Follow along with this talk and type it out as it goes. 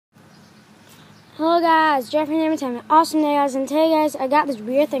Hello guys, Dertfin having an awesome day guys, and today guys, I got this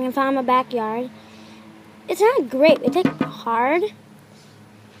weird thing I found in my backyard. It's not great, it's like hard.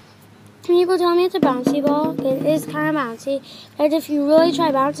 Some people tell me it's a bouncy ball. It is kind of bouncy, but if you really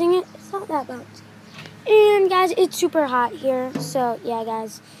try bouncing it, it's not that bouncy. And guys, it's super hot here, so yeah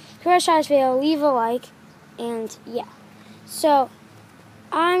guys, if you want to try this video, leave a like, and yeah. So,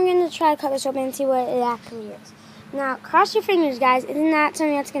 I'm going to try to cut this open and see what it actually is. Now, cross your fingers, guys. It's not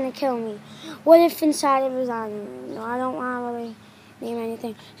something that's going to kill me. What if inside it was on? No, I don't want to really name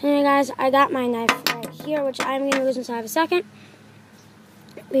anything. So anyway, guys, I got my knife right here, which I'm going to use inside of a second.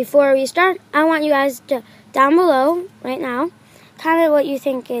 Before we start, I want you guys to, down below, right now, comment what you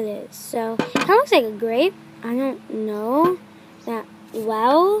think it is. So, it kind of looks like a grape. I don't know that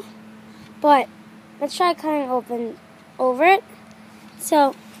well, but let's try cutting open over it.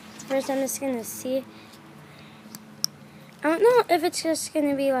 So, first I'm just going to see. I don't know if it's just going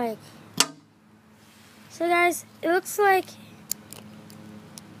to be like. So guys, it looks like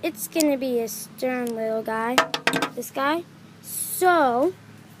it's going to be a stern little guy. This guy. So,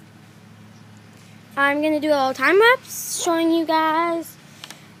 I'm going to do a little time lapse showing you guys.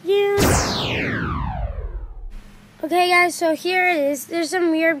 Yeah. Okay guys, so here it is. There's some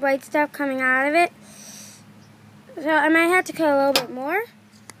weird white stuff coming out of it. So I might have to cut a little bit more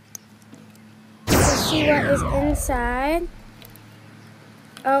to see what is inside.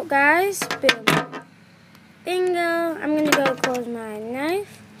 Oh guys, boom. Bingo. I'm going to go close my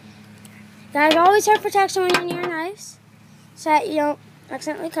knife. Guys, always have protection when you're near knives so that you don't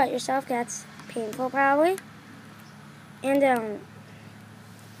accidentally cut yourself. That's painful probably. And you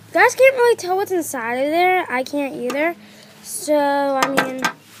guys can't really tell what's inside of there. I can't either. So, I mean,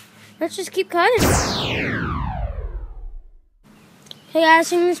 let's just keep cutting. Hey guys, I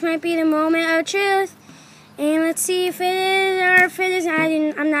think this might be the moment of truth. And let's see if it is or if it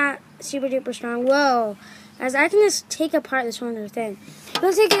isn't. I'm not super duper strong. Whoa. Guys, I can just take apart this one little thing. It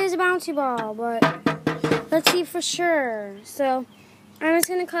looks like it is a bouncy ball, but let's see for sure. So, I'm just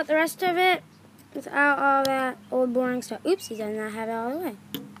going to cut the rest of it without all that old boring stuff. Oopsies, I did not have it all the way.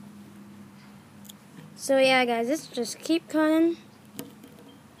 So yeah guys, let's just keep cutting.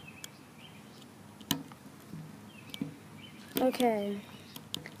 Okay,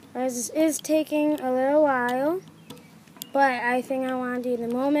 guys, this is taking a little while, but I think I want to do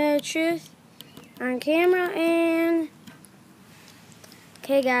the moment of truth on camera. And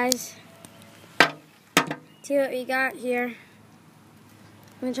okay guys, see what we got here.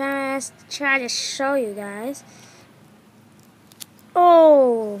 I'm gonna try to show you guys.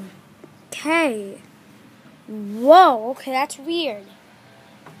 Oh, okay. Whoa, okay, that's weird.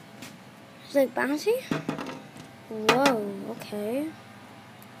 It's like bouncy? Whoa, okay.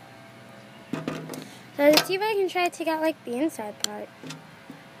 So let's see if I can try to take out like the inside part.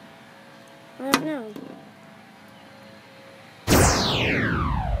 I don't know. I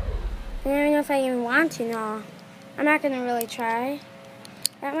don't even know if I even want to, no. I'm not gonna really try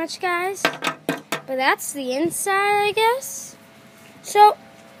that much, guys. But that's the inside, I guess. So,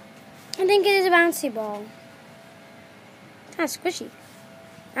 I think it is a bouncy ball. Kind of squishy.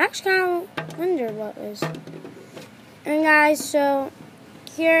 I actually kind of wonder what it was. And guys, so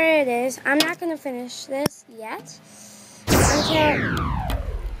here it is. I'm not going to finish this yet until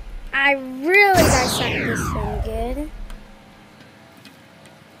I really dissect this thing good.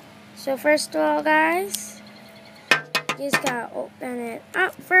 So first of all, guys, you just got to open it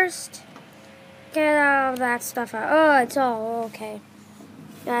up first. Get all that stuff out. Oh, it's all okay.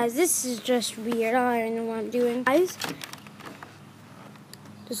 Guys, this is just weird. I don't even know what I'm doing. Guys,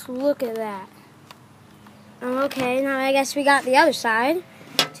 just look at that. Okay, now I guess we got the other side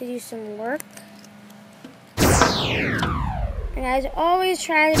to do some work. And guys, always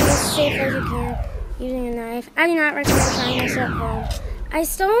try to be as safe as you can using a knife. I do not recommend trying this at home. I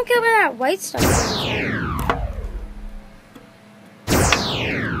still don't get where that white stuff is.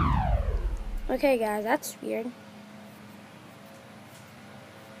 Okay, guys, that's weird.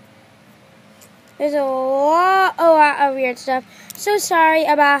 There's a lot of weird stuff. So sorry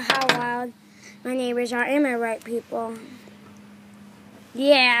about how loud my neighbors are. Am I right, people?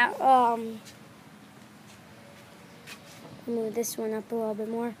 Yeah, move this one up a little bit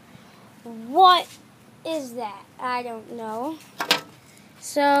more. What is that? I don't know.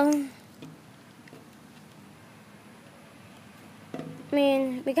 So, I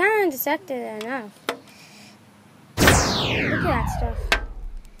mean, we kind of dissected it enough. Look at that stuff.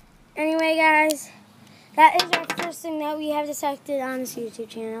 Anyway, guys, that is our first thing that we have dissected on this YouTube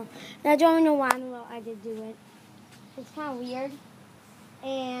channel. And I don't know why in the world I did do it. It's kind of weird.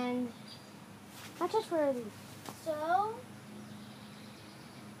 And not trustworthy. So,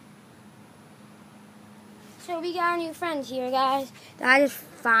 So we got a new friend here, guys, that I just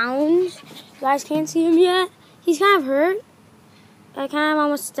found. You guys can't see him yet. He's kind of hurt. I kind of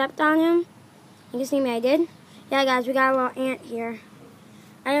almost stepped on him. You can see me, I did. Yeah, guys, we got a little ant here.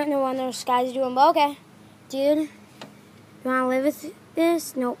 I don't know what those guys are doing, but okay. Dude, you want to live with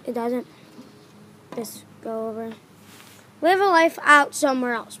this? Nope, it doesn't. Just go over. Live a life out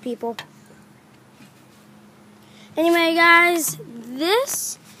somewhere else, people. Anyway, guys,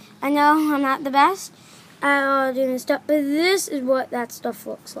 this, I know I'm not the best at doing this stuff, but this is what that stuff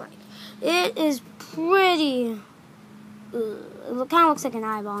looks like. It is pretty, it kind of looks like an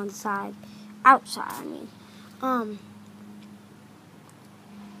eyeball on the side. Outside, I mean.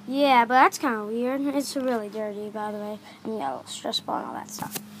 Yeah, but that's kind of weird. It's really dirty, by the way. And yeah, a little stress ball and all that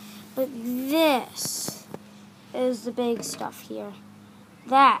stuff. But this is the big stuff here.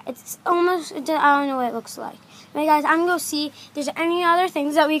 That, it's almost, I don't know what it looks like. But guys, I'm going to go see if there's any other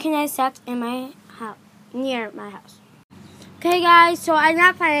things that we can dissect in my house, near my house. Okay, guys, so I did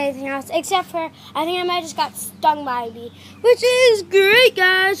not find anything else, except for, I think I might have just got stung by a bee, which is great,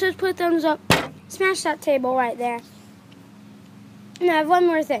 guys. So let's put a thumbs up. Smash that table right there. And I have one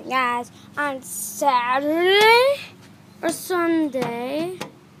more thing, guys. On Saturday or Sunday,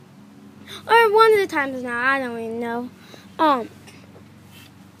 or one of the times now, I don't even know. I'm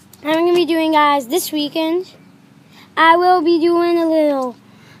going to be doing, guys, this weekend, I will be doing a little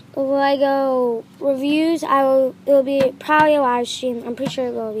Lego reviews. It'll be probably a live stream. I'm pretty sure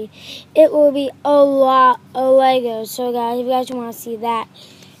it will be. It will be a lot of Legos. So, guys, if you guys want to see that,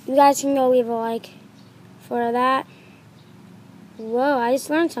 you guys can go leave a like for that. Whoa, I just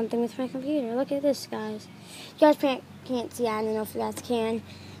learned something with my computer. Look at this, guys. You guys can't see. I don't know if you guys can.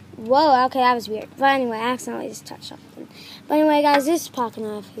 Whoa, okay, that was weird. But anyway, I accidentally just touched something. But anyway, guys, this is pocket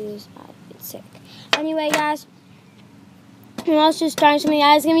knife. It's sick. Anyway, guys, I'm also just trying something,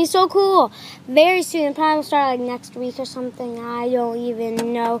 guys. It's going to be so cool. Very soon. It probably will start like next week or something. I don't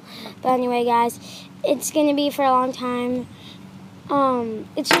even know. But anyway, guys, it's going to be for a long time.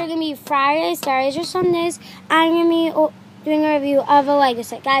 It's either going to be Fridays, Saturdays, or Sundays. I'm going to be doing a review of a Lego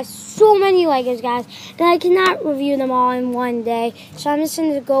set. Guys, so many Legos, guys, that I cannot review them all in one day. So I'm just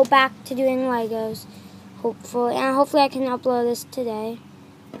going to go back to doing Legos, hopefully. And hopefully I can upload this today.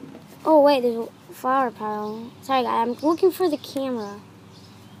 Oh, wait, there's a flower pile. Sorry, guys, I'm looking for the camera.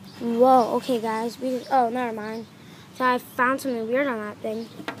 Whoa, okay, guys. Oh, never mind. So I found something weird on that thing.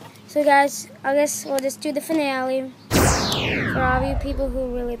 So, guys, I guess we'll just do the finale. For all of you people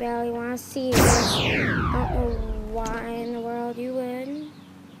who really badly want to see this, I don't know why in the world you would.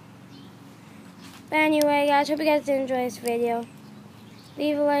 But anyway, guys, hope you guys did enjoy this video.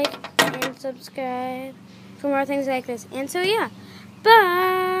 Leave a like and subscribe for more things like this. And so, yeah,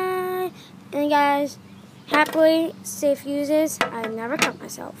 bye. And guys, happily safe uses. I never cut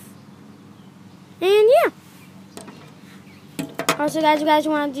myself. And yeah. Also, guys, you guys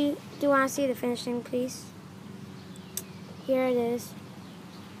want to do want to see the finishing, please? Here it is.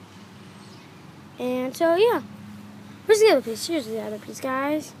 And so, yeah. Where's the other piece? Here's the other piece,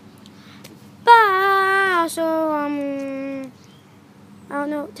 guys. Bye. Also, I don't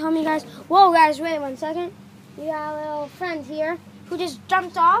know. Tell me, guys. Whoa, guys, wait 1 second. We got a little friend here who just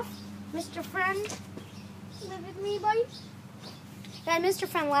jumped off. Mr. Friend, live with me, buddy. Yeah, Mr.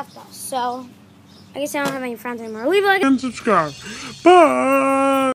 Friend left us, so I guess I don't have any friends anymore. Leave a like and subscribe. Bye.